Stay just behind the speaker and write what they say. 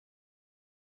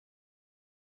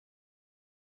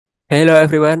Hello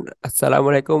everyone,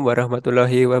 Assalamualaikum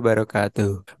warahmatullahi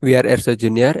wabarakatuh. We are Erso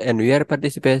Junior and we are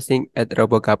participating at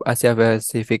RoboCup Asia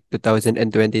Pacific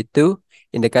 2022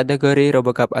 in the category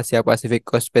RoboCup Asia Pacific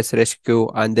CoSpace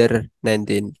Rescue Under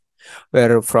 19.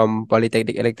 We're from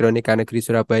Politeknik Elektronika Negeri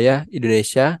Surabaya,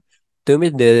 Indonesia. To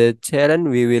meet the challenge,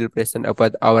 we will present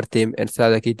about our team and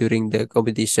strategy during the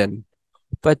competition.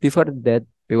 But before that,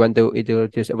 we want to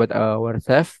introduce about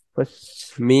ourselves.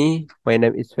 First, my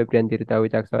name is 𝑹𝑪𝑨𝑷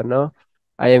𝑰𝒏𝒇𝒍𝒖𝒄𝒄𝒄𝒅.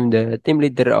 I am the team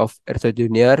leader of ERSOW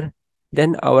Junior.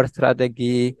 Then our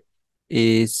strategy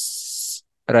is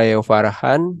Rayo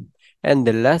Farhan. And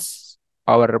the last,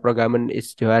 our programmer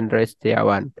is Johan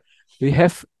Restiawan. We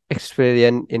have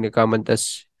experience in the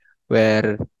contest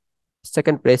where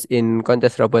second place in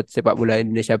contest robot sepak bola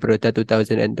Indonesia Beroda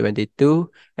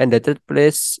 2022 and the third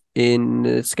place in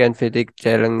Scanfitic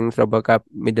Challenge RoboCup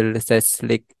Middle Stage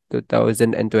League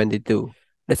 2022.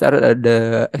 These are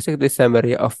the executive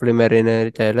summary of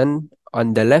preliminary challenge.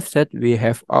 On the left side, we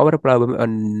have our problem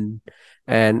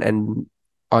and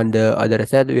on the other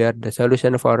side, we are the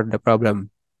solution for the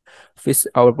problem. First,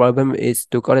 our problem is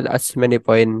to collect as many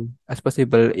points as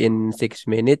possible in 6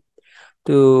 minutes.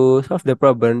 To solve the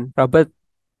problem, robot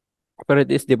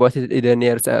credit is deposited in the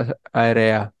nearest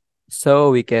area, so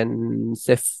we can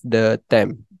save the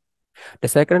time. The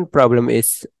second problem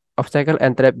is obstacle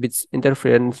and trap which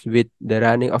interference with the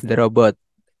running of the robot.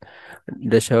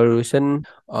 The solution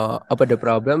about the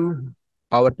problem,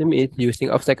 our team is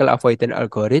using obstacle avoidance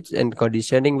algorithms and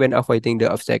conditioning when avoiding the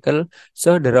obstacle,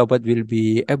 so the robot will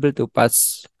be able to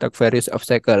pass the various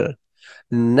obstacle.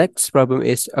 Next problem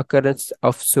is occurrence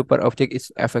of super object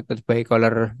is affected by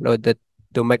color loaded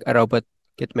to make a robot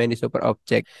get many super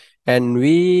object. And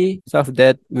we solve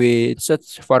that with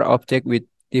search for object with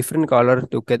different color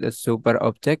to get a super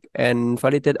object and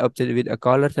validate object with a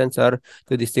color sensor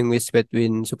to distinguish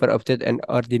between super object and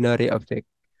ordinary object.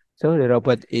 So the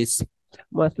robot is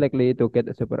most likely to get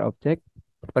a super object,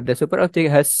 but the super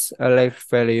object has a life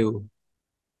value.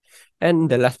 And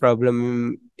the last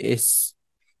problem is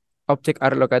objects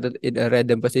are located in a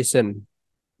random position.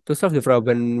 To solve the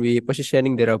problem, we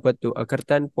positioning the robot to a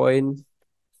certain point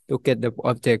to get the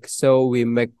object. So we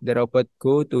make the robot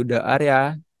go to the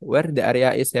area where the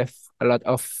area is have a lot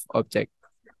of object.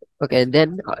 Okay,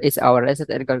 then is our lesson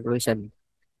and conclusion.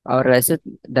 Our lesson,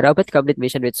 the robot complete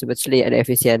mission with smoothly and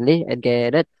efficiently and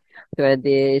gained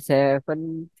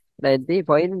 2790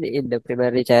 point in the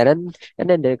primary challenge. And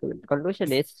then the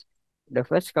conclusion is the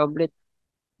first complete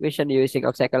mission using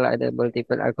obstacle and the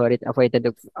multiple algorithm avoid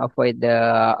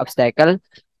the obstacle.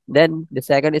 Then the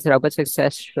second is robot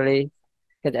successfully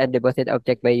get and deposit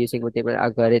object by using multiple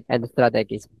algorithm and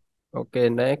strategies. Okay,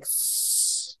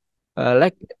 next.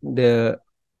 Like the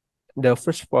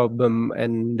first problem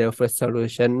and the first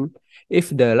solution,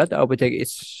 if the lot object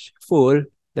is full,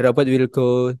 the robot will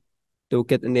go to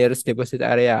get the nearest deposit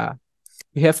area.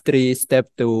 We have three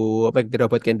steps to make the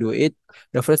robot can do it.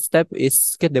 The first step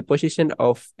is get the position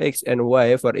of X and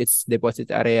Y for its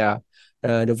deposit area.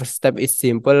 The first step is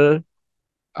simple.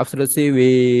 Absolutely,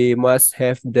 we must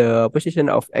have the position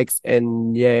of X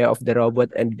and Y of the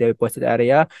robot and the deposit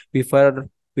area before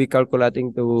we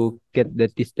calculating to get the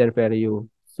distance value.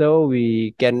 So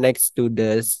we can next to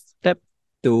the step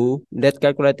 2 that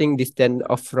calculating distance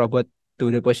of robot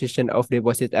to the position of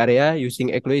deposit area using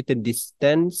equated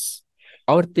distance.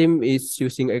 Our team is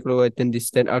using equated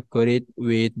distance algorithm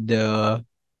with the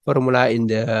formula in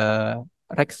the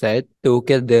right side to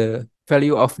get the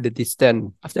value of the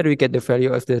distance. After we get the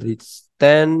value of the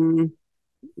distance,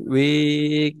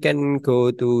 we can go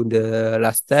to the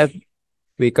last step.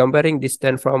 We comparing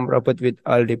distance from robot with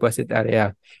all deposit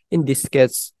area. In this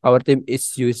case, our team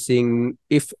is using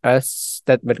if as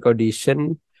statement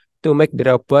condition to make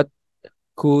the robot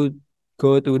could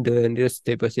go to the nearest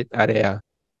deposit area.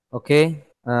 Okay,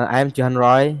 I am Johan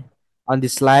Roy. On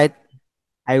this slide,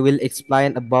 I will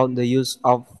explain about the use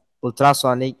of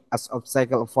ultrasonic as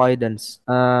obstacle avoidance.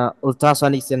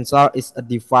 Ultrasonic sensor is a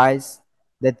device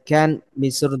that can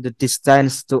measure the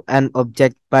distance to an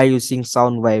object by using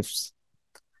sound waves.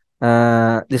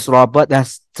 This robot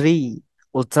has three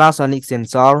ultrasonic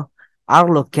sensors are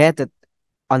located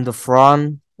on the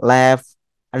front, left,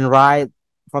 and right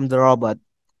from the robot.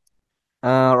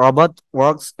 Robot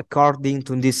works according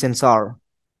to this sensor.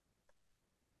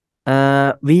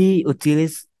 We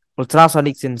utilize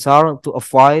ultrasonic sensor to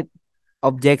avoid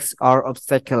objects or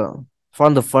obstacle.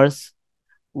 From the first,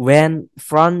 when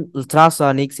front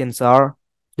ultrasonic sensor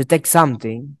detects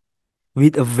something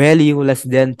with a value less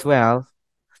than 12,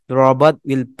 the robot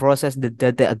will process the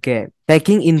data again,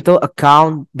 taking into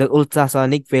account the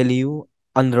ultrasonic value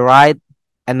on the right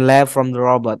and left from the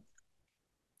robot.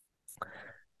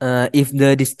 if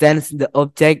the distance the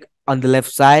object on the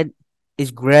left side is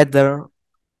greater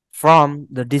from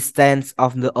the distance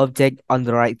of the object on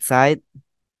the right side,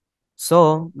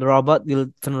 so the robot will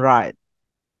turn right,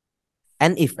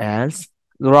 and if else,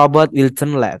 the robot will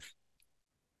turn left.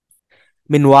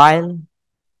 Meanwhile,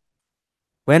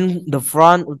 when the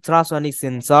front ultrasonic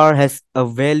sensor has a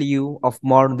value of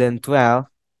more than 12,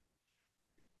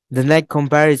 the next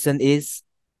comparison is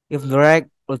if the right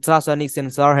ultrasonic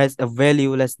sensor has a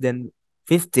value less than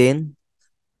 15,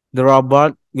 the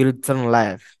robot will turn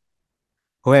left.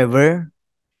 However,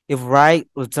 if right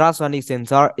ultrasonic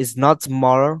sensor is not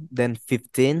smaller than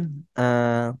 15,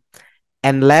 and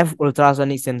left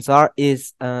ultrasonic sensor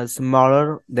is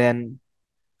smaller than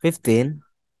 15,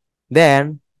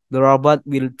 then the robot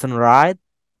will turn right,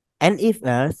 and if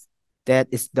else, that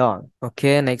is done.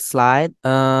 Okay, next slide.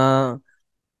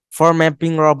 For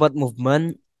mapping robot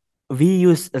movement, we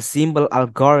use a simple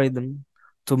algorithm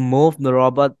to move the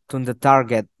robot to the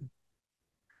target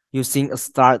using a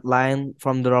start line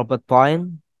from the robot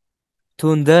point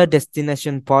to the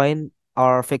destination point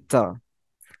or vector.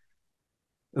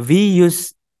 We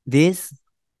use this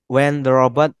when the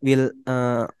robot will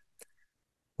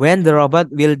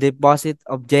deposit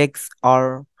objects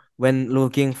or when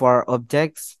looking for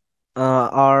objects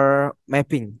or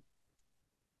mapping.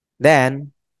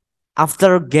 Then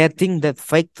after getting that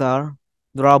vector,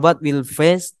 the robot will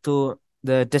face to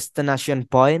the destination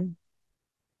point.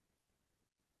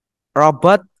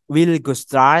 Robot will go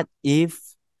start if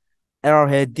error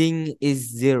heading is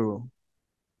 0.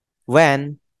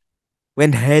 When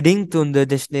heading to the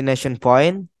destination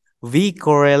point, we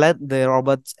correlate the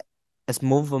robot's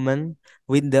movement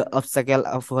with the obstacle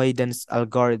avoidance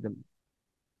algorithm.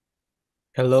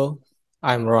 Hello,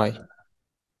 I'm Roy.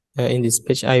 In this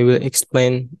page, I will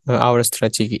explain our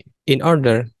strategy. In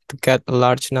order to get a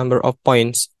large number of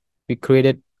points, we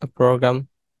created a program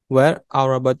where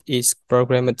our robot is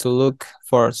programmed to look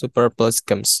for superfluous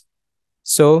games.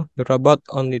 So the robot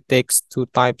only takes 2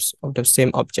 types of the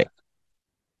same object,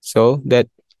 so that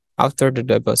after the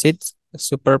deposit,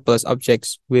 superfluous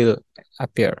objects will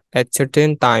appear. At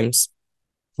certain times,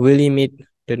 we limit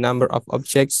the number of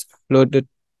objects loaded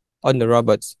on the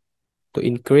robots to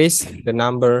increase the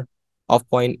number of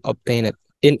points obtained.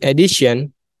 In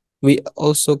addition, we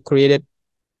also created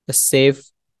a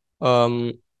safe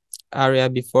area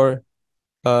before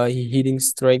heading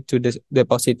straight to the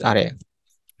deposit area.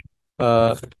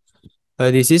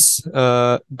 This is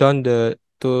done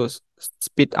to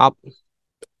speed up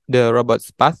the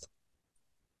robot's path,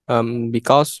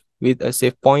 because with a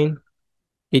safe point,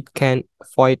 it can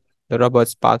avoid the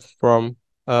robot's path from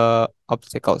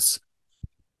obstacles.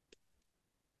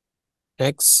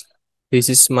 Next, this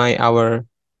is our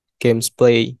games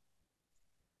play.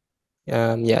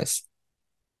 Yes.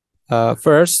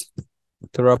 First,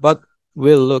 the robot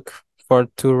will look for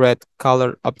 2 red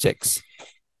color objects.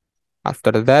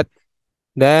 After that,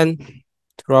 then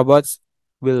the robots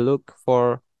will look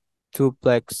for 2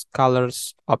 black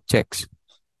colors objects.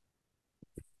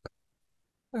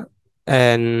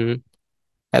 And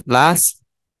at last,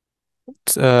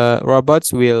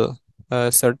 robots will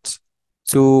search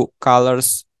 2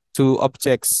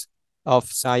 objects of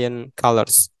cyan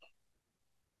colors.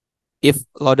 If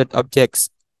loaded objects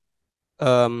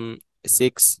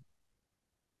 6,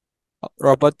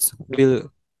 robots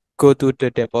will go to the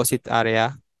deposit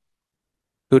area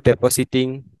to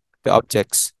depositing the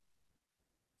objects.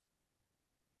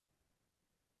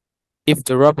 If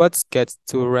the robots get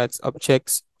 2 red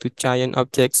objects, 2 cyan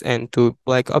objects, and 2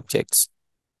 black objects,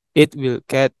 it will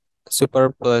get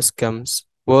superfluous games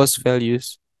both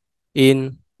values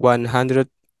in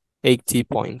 180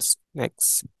 points.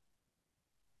 Next.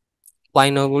 Apply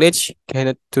knowledge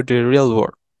gained to the real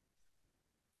world.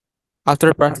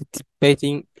 After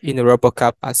participating in the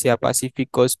RoboCup Asia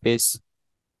Pacific CoSpace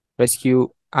Rescue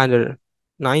Under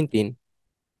 19,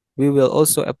 we will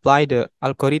also apply the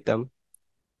algorithm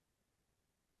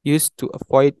used to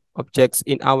avoid objects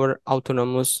in our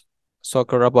autonomous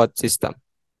soccer robot system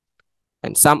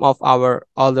and some of our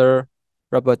other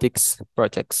robotics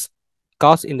projects.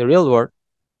 Because in the real world,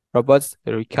 robots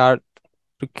are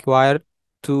required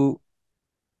to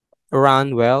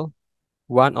run well,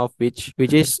 one of which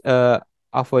is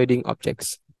avoiding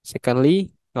objects.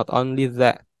 Secondly, not only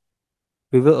that,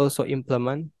 we will also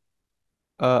implement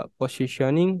a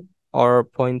positioning or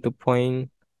point-to-point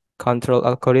control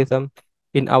algorithm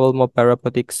in our mobile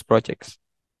robotics projects.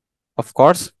 Of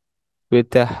course, with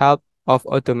the help of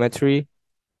autometry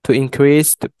to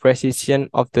increase the precision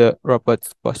of the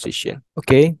robot's position.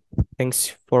 Okay,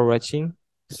 thanks for watching.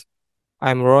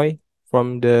 I'm Roy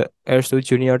from the ERSOW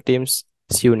Junior teams.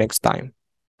 See you next time.